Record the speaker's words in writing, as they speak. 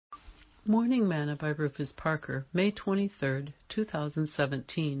Morning Manna by Rufus Parker, May 23rd,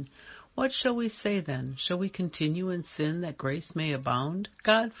 2017. What shall we say then? Shall we continue in sin that grace may abound?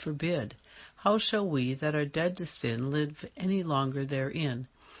 God forbid. How shall we that are dead to sin live any longer therein?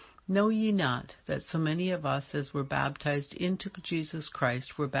 Know ye not that so many of us as were baptized into Jesus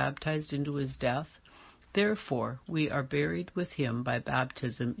Christ were baptized into his death? Therefore we are buried with him by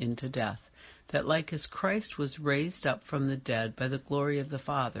baptism into death, that like as Christ was raised up from the dead by the glory of the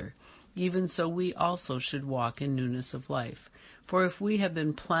Father, even so we also should walk in newness of life. For if we have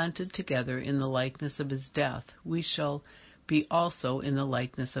been planted together in the likeness of his death, we shall be also in the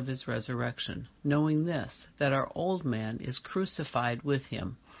likeness of his resurrection, knowing this, that our old man is crucified with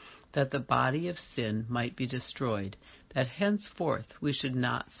him, that the body of sin might be destroyed, that henceforth we should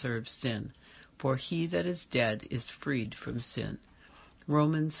not serve sin. For he that is dead is freed from sin.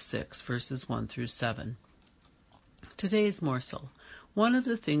 Romans 6, verses 1 through 7. Today's morsel. One of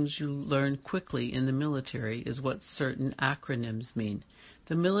the things you learn quickly in the military is what certain acronyms mean.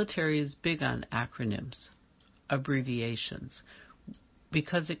 The military is big on acronyms, abbreviations,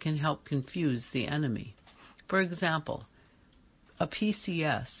 because it can help confuse the enemy. For example, a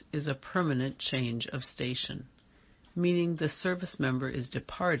PCS is a permanent change of station, meaning the service member is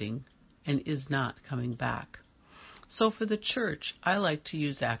departing and is not coming back. So for the church, I like to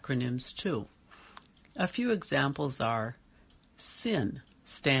use acronyms too. A few examples are sin,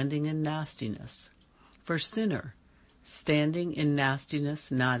 standing in nastiness. For sinner, standing in nastiness,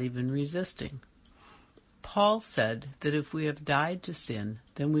 not even resisting. Paul said that if we have died to sin,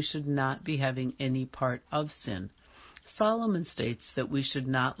 then we should not be having any part of sin. Solomon states that we should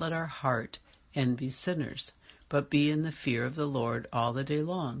not let our heart envy sinners, but be in the fear of the Lord all the day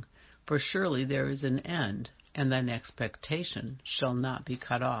long. For surely there is an end, and thine expectation shall not be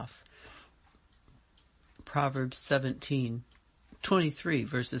cut off. Proverbs 23,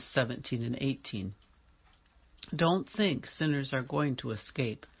 verses 17 and 18. Don't think sinners are going to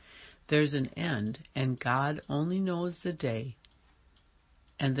escape. There's an end, and God only knows the day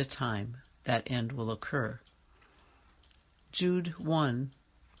and the time that end will occur. Jude 1,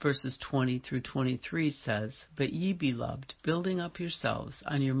 verses 20 through 23 says, But ye, beloved, building up yourselves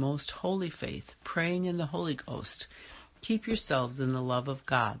on your most holy faith, praying in the Holy Ghost, keep yourselves in the love of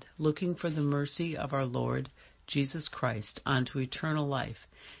God, looking for the mercy of our Lord Jesus Christ unto eternal life.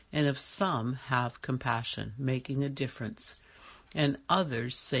 And if some have compassion, making a difference, and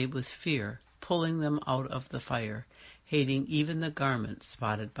others save with fear, pulling them out of the fire, hating even the garment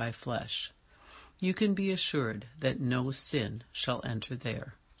spotted by flesh. You can be assured that no sin shall enter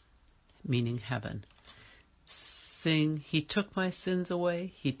there, meaning heaven. Sing, He took my sins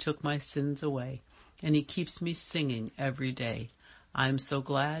away, He took my sins away, and He keeps me singing every day. I'm so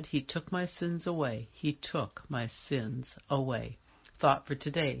glad He took my sins away, He took my sins away. Thought for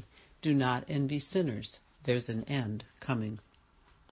today, do not envy sinners. There's an end coming.